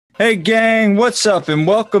Hey gang, what's up? And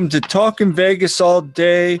welcome to Talking Vegas All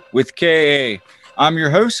Day with KA. I'm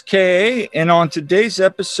your host, KA, and on today's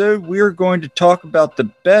episode, we are going to talk about the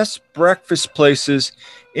best breakfast places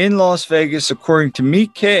in Las Vegas, according to me,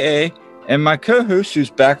 KA, and my co-host,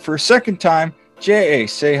 who's back for a second time, JA.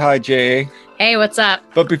 Say hi, JA. Hey, what's up?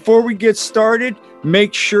 But before we get started,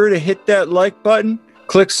 make sure to hit that like button,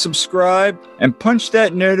 click subscribe, and punch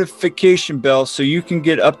that notification bell so you can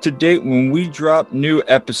get up to date when we drop new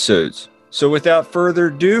episodes. So without further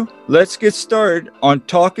ado, let's get started on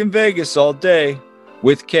Talking Vegas All Day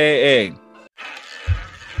with KA.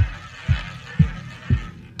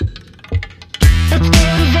 Let's go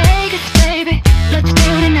to Vegas, baby. Let's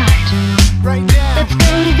go tonight. Right now. Let's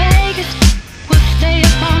go to Vegas. We'll stay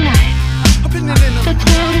up all night. Up in the Let's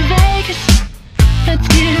go to Vegas. Let's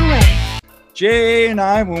get away. JA and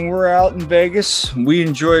I, when we're out in Vegas, we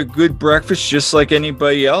enjoy a good breakfast just like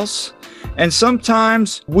anybody else. And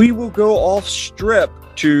sometimes we will go off strip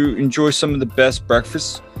to enjoy some of the best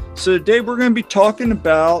breakfasts. So today we're going to be talking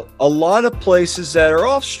about a lot of places that are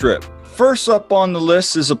off strip. First up on the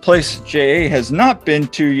list is a place that JA has not been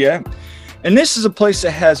to yet. And this is a place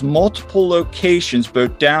that has multiple locations,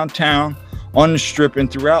 both downtown, on the strip,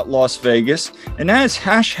 and throughout Las Vegas. And that is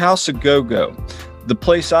Hash House A Go-Go. The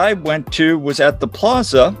place I went to was at the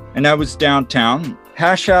Plaza, and that was downtown.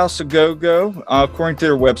 Hash House A Go-Go, according to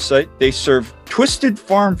their website, they serve twisted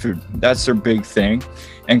farm food. That's their big thing.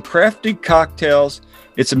 And crafted cocktails.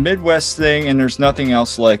 It's a Midwest thing, and there's nothing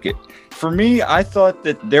else like it. For me, I thought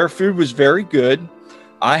that their food was very good.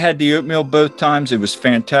 I had the oatmeal both times. It was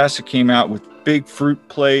fantastic. Came out with big fruit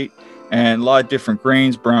plate and a lot of different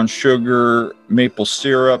grains, brown sugar, maple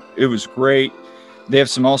syrup. It was great. They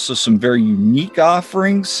have also some very unique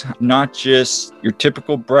offerings, not just your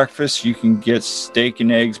typical breakfast. You can get steak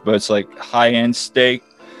and eggs, but it's like high-end steak.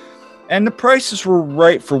 And the prices were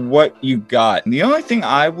right for what you got. And the only thing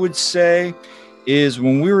I would say is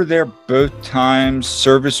when we were there both times,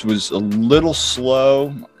 service was a little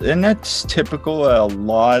slow. And that's typical at a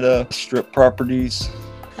lot of strip properties.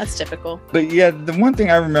 That's typical. But yeah, the one thing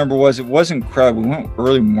I remember was it wasn't crowded. We went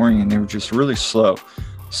early morning and they were just really slow.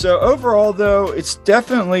 So overall, though, it's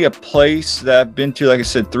definitely a place that I've been to, like I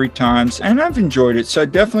said, 3 times, and I've enjoyed it. So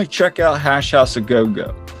definitely check out Hash House A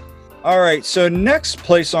Go-Go. All right, so next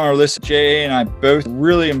place on our list, JA and I both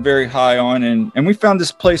really am very high on, and we found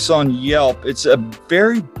this place on Yelp. It's a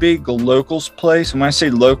very big locals place. And when I say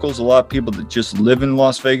locals, a lot of people that just live in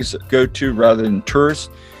Las Vegas go to rather than tourists.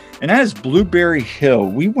 And that is Blueberry Hill.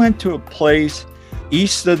 We went to a place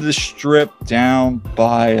east of the strip down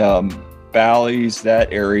by Bally's,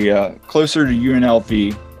 that area, closer to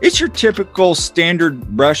UNLV. It's your typical standard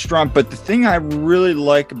restaurant, but the thing I really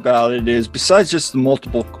like about it is, besides just the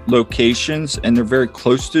multiple locations, and they're very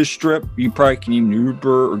close to the strip, you probably can even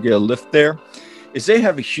Uber or get a Lyft there, is they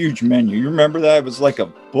have a huge menu. You remember that? It was like a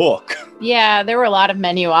book. Yeah, there were a lot of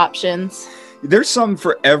menu options. There's something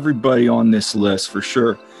for everybody on this list, for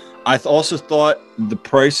sure. I also thought the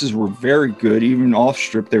prices were very good. Even off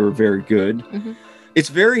strip, they were very good. Mm-hmm. It's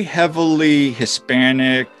very heavily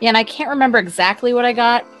Hispanic. Yeah, and I can't remember exactly what I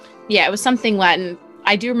got. Yeah, it was something Latin.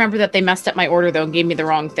 I do remember that they messed up my order, though, and gave me the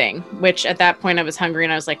wrong thing, which at that point I was hungry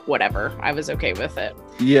and I was like, whatever. I was okay with it.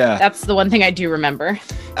 Yeah. That's the one thing I do remember.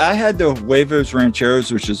 I had the Huevos Rancheros,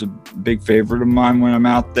 which is a big favorite of mine when I'm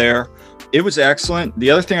out there. It was excellent. The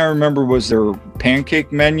other thing I remember was their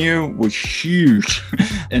pancake menu was huge,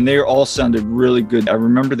 and they all sounded really good. I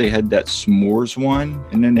remember they had that s'mores one,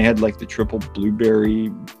 and then they had like the triple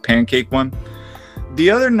blueberry pancake one. The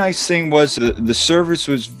other nice thing was the service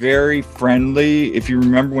was very friendly. If you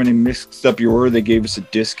remember when they mixed up your order, they gave us a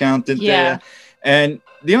discount. Yeah. And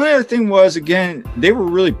the only other thing was, again, they were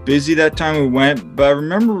really busy that time we went, but I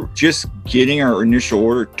remember just getting our initial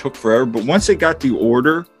order took forever. But once they got the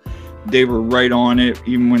order, they were right on it.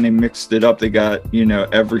 Even when they mixed it up, they got,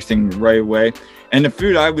 everything right away. And the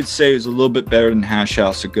food, I would say, is a little bit better than Hash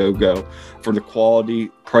House A Go-Go. For the quality,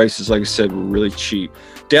 prices, like I said, were really cheap.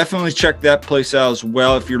 Definitely check that place out as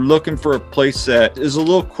well. If you're looking for a place that is a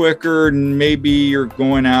little quicker, and maybe you're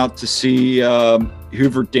going out to see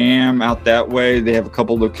Hoover Dam out that way, they have a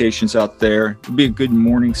couple locations out there. It'd be a good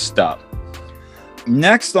morning stop.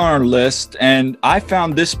 Next on our list, and I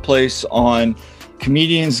found this place on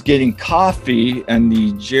Comedians Getting Coffee and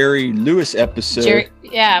the Jerry Lewis episode.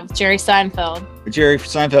 Jerry Seinfeld. Jerry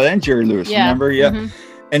Seinfeld and Jerry Lewis, remember? Yeah. Mm-hmm.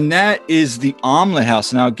 And that is the Omelet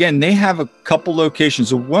House. Now, again, they have a couple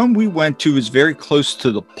locations. The one we went to is very close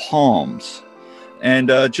to the Palms. And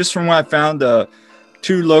just from what I found,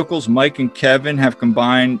 Two locals, Mike and Kevin, have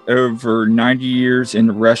combined over 90 years in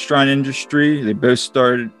the restaurant industry. They both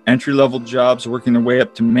started entry-level jobs, working their way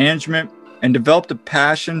up to management, and developed a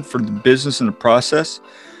passion for the business in the process.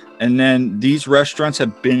 And then these restaurants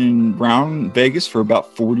have been around Vegas for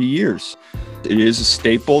about 40 years. It is a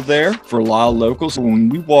staple there for a lot of locals. When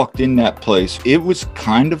we walked in that place, it was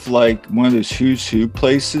kind of like one of those who's who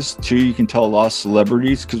places too. You can tell a lot of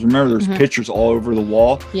celebrities, because remember, there's pictures all over the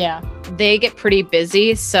wall. Yeah, they get pretty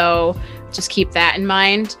busy, so just keep that in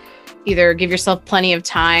mind. Either give yourself plenty of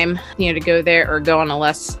time, to go there, or go on a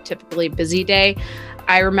less typically busy day.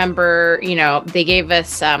 I remember, they gave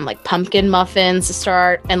us like pumpkin muffins to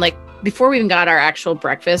start, and like before we even got our actual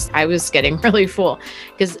breakfast, I was getting really full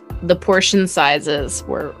because the portion sizes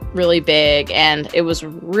were really big and it was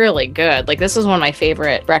really good. Like, this was one of my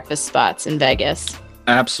favorite breakfast spots in Vegas.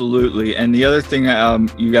 Absolutely. And the other thing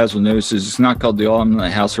you guys will notice is it's not called the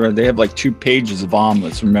Omelet House. Right? They have like 2 pages of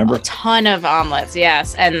omelets, remember? A ton of omelets,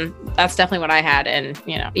 yes. And that's definitely what I had. And,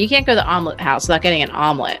 you can't go to the Omelet House without getting an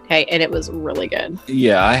omelet. Okay. And it was really good.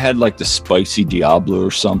 Yeah, I had like the spicy Diablo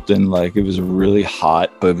or something. Like, it was really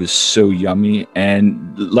hot, but it was so yummy.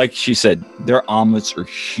 And like she said, their omelets are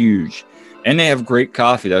huge. And they have great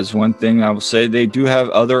coffee. That's one thing I will say. They do have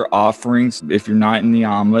other offerings if you're not in the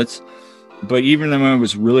omelets. But even when it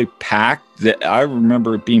was really packed, that I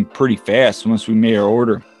remember it being pretty fast once we made our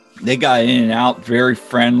order. They got in and out, very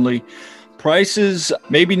friendly. Prices,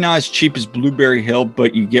 maybe not as cheap as Blueberry Hill,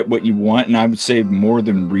 but you get what you want. And I would say more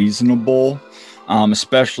than reasonable,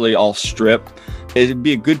 especially off Strip. It'd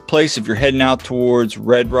be a good place if you're heading out towards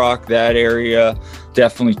Red Rock, that area.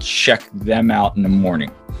 Definitely check them out in the morning.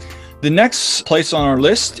 The next place on our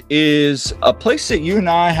list is a place that you and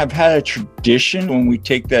I have had a tradition when we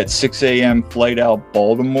take that 6 a.m. flight out of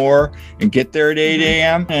Baltimore and get there at 8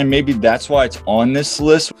 a.m. And maybe that's why it's on this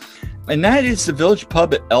list. And that is the Village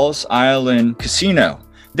Pub at Ellis Island Casino.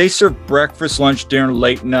 They serve breakfast, lunch, dinner,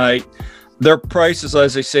 late night. Their prices,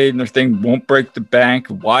 as they say in their thing, won't break the bank.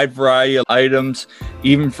 A wide variety of items,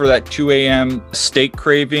 even for that 2 a.m. steak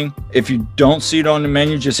craving. If you don't see it on the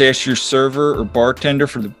menu, just ask your server or bartender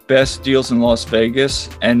for the best deals in Las Vegas.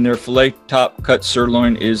 And their filet top cut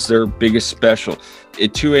sirloin is their biggest special.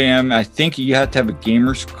 At 2 a.m., I think you have to have a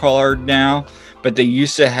gamer's card now. But they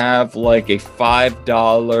used to have like a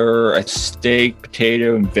 $5 a steak,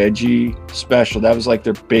 potato, and veggie special. That was like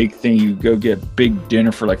their big thing. You go get a big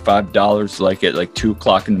dinner for like $5, like at like 2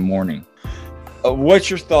 o'clock in the morning. What's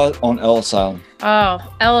your thought on Ellis Island? Oh,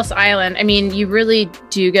 Ellis Island. I mean, you really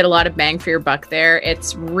do get a lot of bang for your buck there.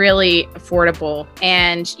 It's really affordable,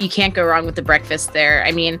 and you can't go wrong with the breakfast there.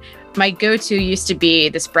 I mean, my go-to used to be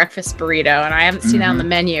this breakfast burrito, and I haven't seen that on the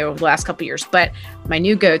menu the last couple of years, but my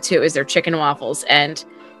new go-to is their chicken and waffles. And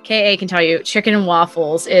KA can tell you, chicken and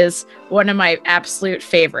waffles is one of my absolute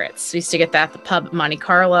favorites. We used to get that at the pub at Monte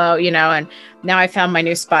Carlo, and now I found my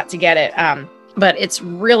new spot to get it. But it's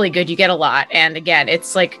really good. You get a lot. And again,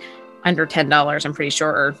 it's like under $10, I'm pretty sure,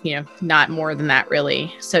 or, not more than that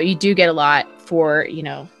really. So you do get a lot for,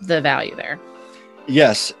 the value there.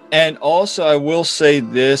 Yes. And also I will say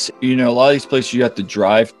this, a lot of these places you have to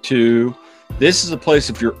drive to. This is a place,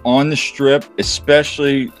 if you're on the Strip,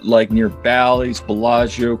 especially like near Bally's,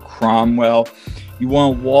 Bellagio, Cromwell, you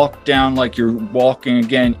want to walk down like you're walking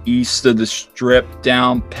again east of the Strip,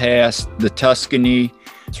 down past the Tuscany.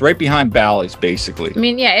 It's right behind Bally's, basically. I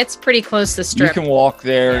mean, yeah, it's pretty close to the Strip. You can walk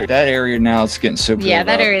there. Yeah. That area now is getting so Yeah,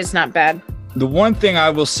 that area is not bad. The one thing I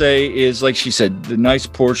will say is, like she said, the nice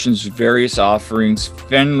portions, various offerings,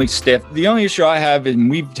 friendly staff. The only issue I have, and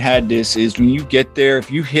we've had this, is when you get there,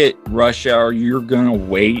 if you hit rush hour, you're going to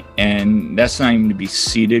wait, and that's not even to be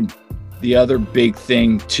seated. The other big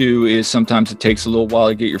thing, too, is sometimes it takes a little while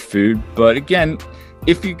to get your food. But again,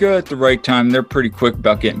 if you go at the right time, they're pretty quick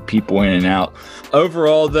about getting people in and out.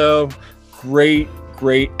 Overall, though, great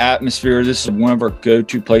atmosphere. This is one of our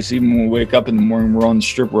go-to places. Even when we wake up in the morning, we're on the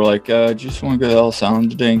Strip, we're like, just want to go to Ellis Island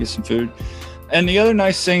today and get some food. And the other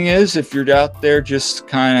nice thing is, if you're out there just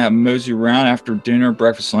kind of mosey around after dinner,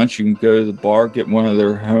 breakfast, lunch, you can go to the bar, get one of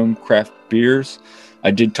their home craft beers. I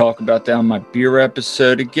did talk about that on my beer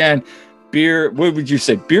episode. Again, beer, what would you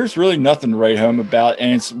say? Beer's really nothing to write home about,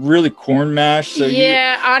 and it's really corn mash. So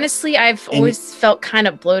honestly, I've always felt kind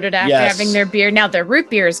of bloated after having their beer. Now, their root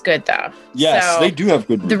beer is good, though. Yes, so they do have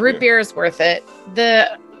good root beer. The root beer is worth it.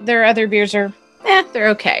 Their other beers are, they're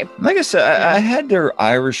okay. Like I said, I had their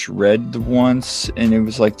Irish Red once, and it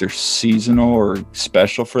was like their seasonal or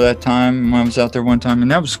special for that time when I was out there one time, and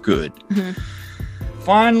that was good.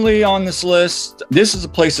 finally on this list, this is a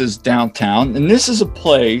place that's downtown, and this is a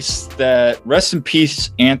place that, rest in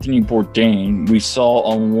peace, Anthony Bourdain, we saw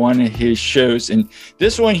on one of his shows. And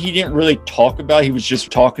this one he didn't really talk about. He was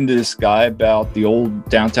just talking to this guy about the old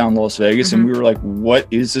downtown Las Vegas, and we were like, what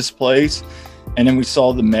is this place? And then we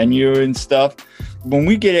saw the menu and stuff. When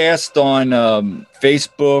we get asked on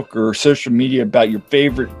Facebook or social media about your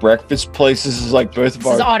favorite breakfast places, is like both of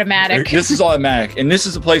This is automatic. This is automatic. And this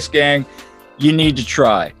is a place, gang, you need to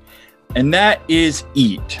try. And that is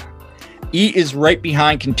Eat. Eat is right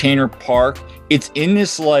behind Container Park. It's in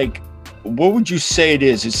this, like, what would you say it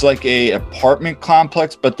is? It's like a apartment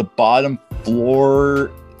complex, but the bottom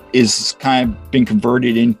floor is kind of been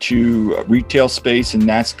converted into a retail space, and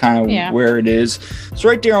that's kind of where it is. It's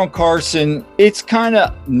right there on Carson. It's kind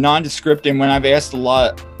of nondescript, and when I've asked a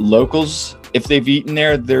lot of locals if they've eaten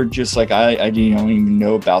there, they're just like, I don't even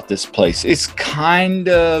know about this place. It's kind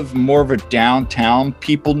of more of a downtown,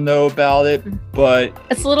 people know about it, but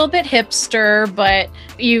it's a little bit hipster, but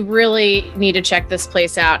you really need to check this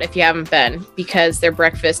place out if you haven't been, because their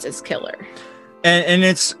breakfast is killer. And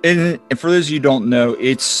for those of you who don't know,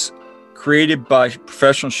 it's created by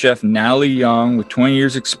professional chef Natalie Young with 20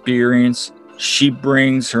 years experience. She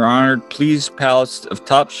brings her honored, pleased palates of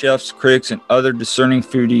top chefs, critics, and other discerning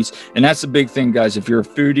foodies. And that's the big thing, guys. If you're a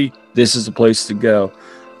foodie, this is the place to go.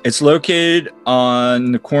 It's located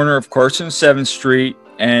on the corner of Carson and 7th Street,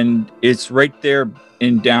 and it's right there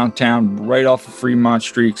in downtown, right off of Fremont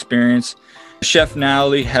Street Experience. Chef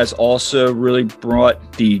Natalie has also really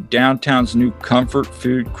brought the downtown's new comfort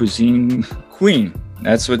food cuisine queen.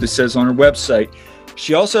 That's what it says on her website.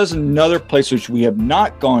 She also has another place which we have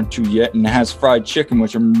not gone to yet, and it has fried chicken,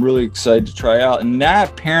 which I'm really excited to try out. And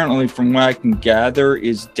that apparently, from what I can gather,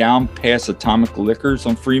 is down past Atomic Liquors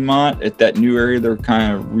on Fremont at that new area they're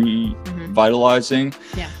kind of revitalizing.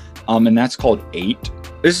 Yeah. And that's called 8.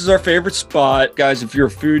 This is our favorite spot. Guys, if you're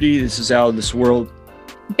a foodie, this is out of this world.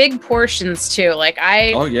 Big portions too. Like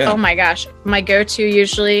oh my gosh, my go-to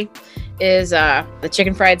usually is the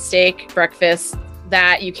chicken fried steak breakfast.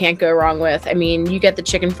 That you can't go wrong with. I mean, you get the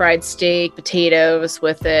chicken fried steak, potatoes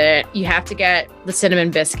with it. You have to get the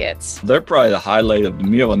cinnamon biscuits. They're probably the highlight of the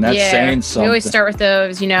meal, and that's saying something. We always start with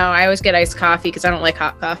those. You know, I always get iced coffee because I don't like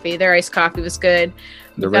hot coffee. Their iced coffee was good.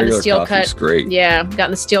 The regular coffee is great. Yeah,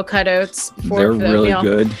 gotten the steel cut oats before. They're really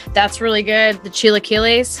good. That's really good. The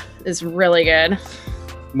chilaquiles is really good.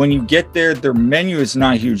 When you get there, their menu is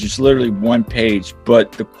not huge. It's literally one page,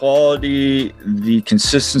 but the quality, the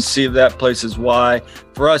consistency of that place is why,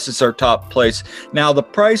 for us, it's our top place. Now, the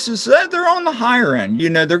prices, they're on the higher end. You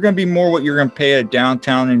know, they're going to be more what you're going to pay at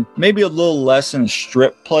downtown and maybe a little less in a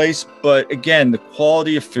strip place. But again, the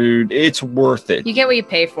quality of food, it's worth it. You get what you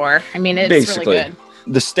pay for. I mean, it's basically really good.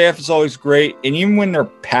 The staff is always great, and even when they're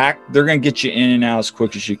packed, they're going to get you in and out as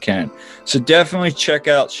quick as you can. So definitely check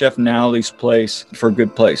out Chef Natalie's place for a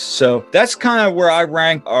good place. So that's kind of where I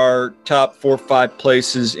rank our top 4 or 5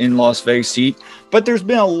 places in Las Vegas to eat. But there's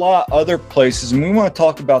been a lot of other places, and we want to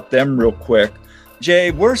talk about them real quick. Jay,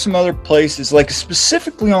 where are some other places, like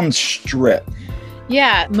specifically on the Strip?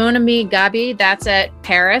 Yeah, Mon Ami Gabi, that's at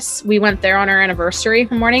Paris. We went there on our anniversary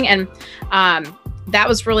morning, and that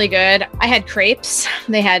was really good. I had crepes.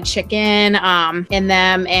 They had chicken in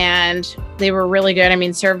them, and they were really good. I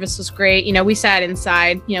mean, service was great. You know, we sat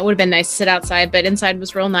inside. You know, it would have been nice to sit outside, but inside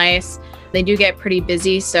was real nice. They do get pretty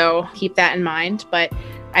busy, so keep that in mind. But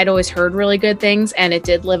I'd always heard really good things, and it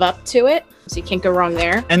did live up to it. So you can't go wrong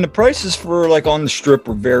there. And the prices for like on the Strip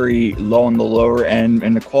were very low on the lower end,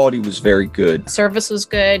 and the quality was very good. Service was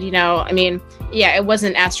good. You know, I mean, yeah, it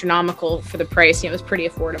wasn't astronomical for the price. It was pretty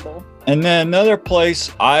affordable. And then another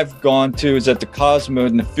place I've gone to is at the Cosmo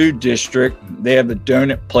in the Food District. They have the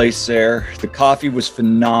donut place there. The coffee was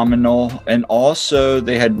phenomenal. And also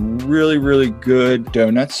they had really, really good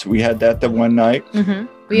donuts. We had that the one night.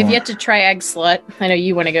 We have yet to try Egg Slut. I know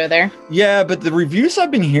you want to go there. Yeah, but the reviews I've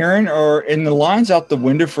been hearing are in the lines out the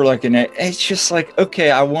window for like it's just like, okay,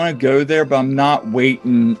 I want to go there, but I'm not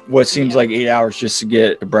waiting what seems like 8 hours just to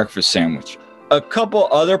get a breakfast sandwich. A couple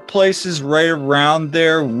other places right around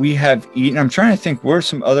there we have eaten. I'm trying to think, where are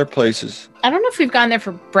some other places? I don't know if we've gone there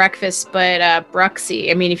for breakfast, but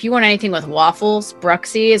Bruxy. I mean, if you want anything with waffles,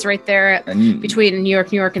 Bruxy is right there between New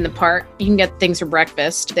York, and the Park. You can get things for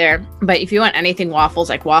breakfast there. But if you want anything waffles,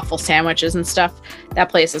 like waffle sandwiches and stuff, that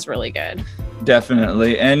place is really good.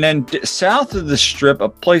 Definitely. And then south of the Strip, a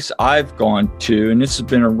place I've gone to, and this has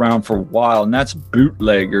been around for a while, and that's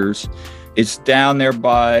Bootleggers. It's down there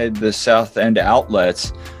by the South End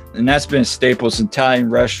outlets, and that's been a staple. It's an Italian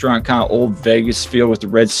restaurant, kind of old Vegas feel with the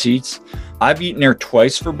red seats. I've eaten there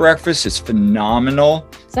twice for breakfast. It's phenomenal.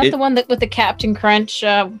 Is that the one that with the Captain Crunch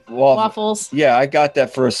waffles? Yeah, I got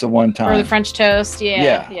that for us the one time. Or the French toast,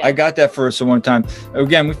 yeah. I got that for us the one time.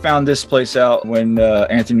 Again, we found this place out when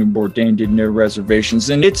Anthony Bourdain did no reservations,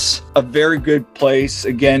 and it's a very good place.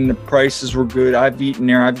 Again, the prices were good. I've eaten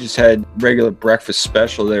there. I've just had regular breakfast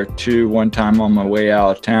special there too one time on my way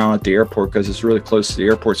out of town at the airport because it's really close to the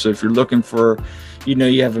airport. So if you're looking for,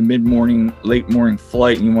 you have a mid-morning, late morning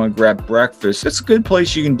flight and you want to grab breakfast, it's a good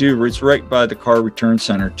place you can do. It's right by the car return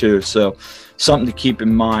center too. So something to keep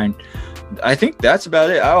in mind. I think that's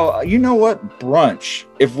about it. You know what? Brunch.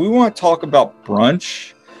 If we want to talk about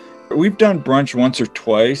brunch, we've done brunch once or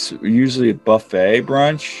twice, usually a buffet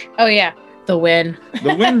brunch. Oh, yeah. The Wynn.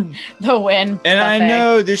 The Wynn. The Wynn. And buffet. I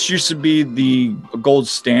know this used to be the gold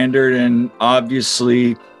standard, and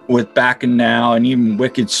obviously with Back and Now and even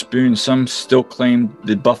Wicked Spoon, some still claim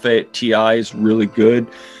the buffet at TI is really good.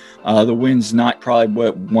 The Wynn's not probably what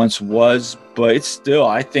it once was, but it's still,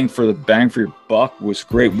 I think, for the bang for your buck, was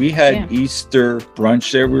great. We had Easter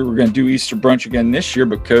brunch there. We were going to do Easter brunch again this year,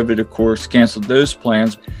 but COVID, of course, canceled those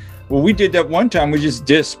plans. Well, we did that one time. We just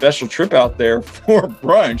did a special trip out there for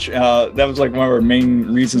brunch. That was like one of our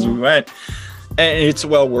main reasons we went. And it's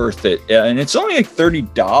well worth it. And it's only like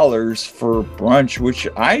 $30 for brunch, which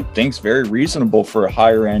I think is very reasonable for a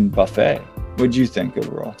higher end buffet. What do you think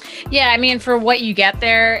overall? Yeah, I mean, for what you get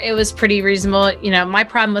there, it was pretty reasonable. My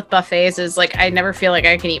problem with buffets is like I never feel like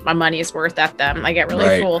I can eat my money's worth at them. I get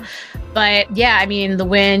really full. But yeah, I mean, the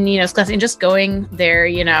Wynn, it's classic. And just going there,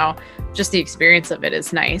 just the experience of it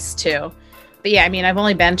is nice too. But yeah, I mean, I've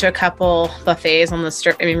only been to a couple buffets on the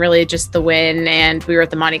strip. I mean, really just the Wynn, and we were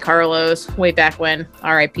at the Monte Carlos way back when.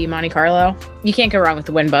 R.I.P. Monte Carlo. You can't go wrong with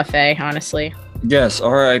the Wynn buffet, honestly. Yes,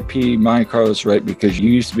 R.I.P. Monte Carlos, right? Because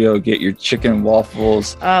you used to be able to get your chicken and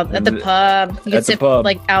waffles. Oh, at the pub. You could sit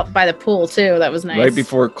like out by the pool too. That was nice. Right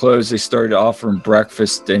before it closed, they started offering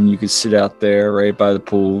breakfast, and you could sit out there right by the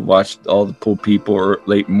pool, watch all the pool people or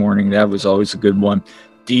late morning. That was always a good one.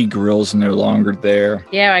 D Grill's no longer there.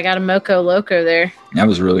 Yeah, I got a Moco Loco there. That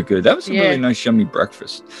was really good. That was a really nice, yummy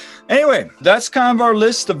breakfast. Anyway, that's kind of our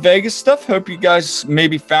list of Vegas stuff. Hope you guys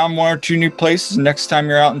maybe found one or two new places. Next time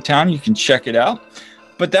you're out in town, you can check it out.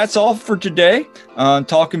 But that's all for today.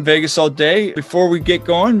 Talking Vegas all day. Before we get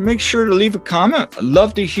going, make sure to leave a comment. I'd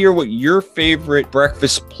love to hear what your favorite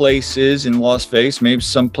breakfast place is in Las Vegas. Maybe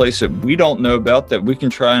some place that we don't know about that we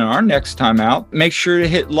can try on our next time out. Make sure to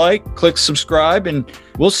hit like, click subscribe, and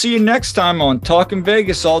we'll see you next time on Talking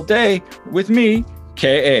Vegas all day with me,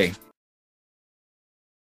 K.A.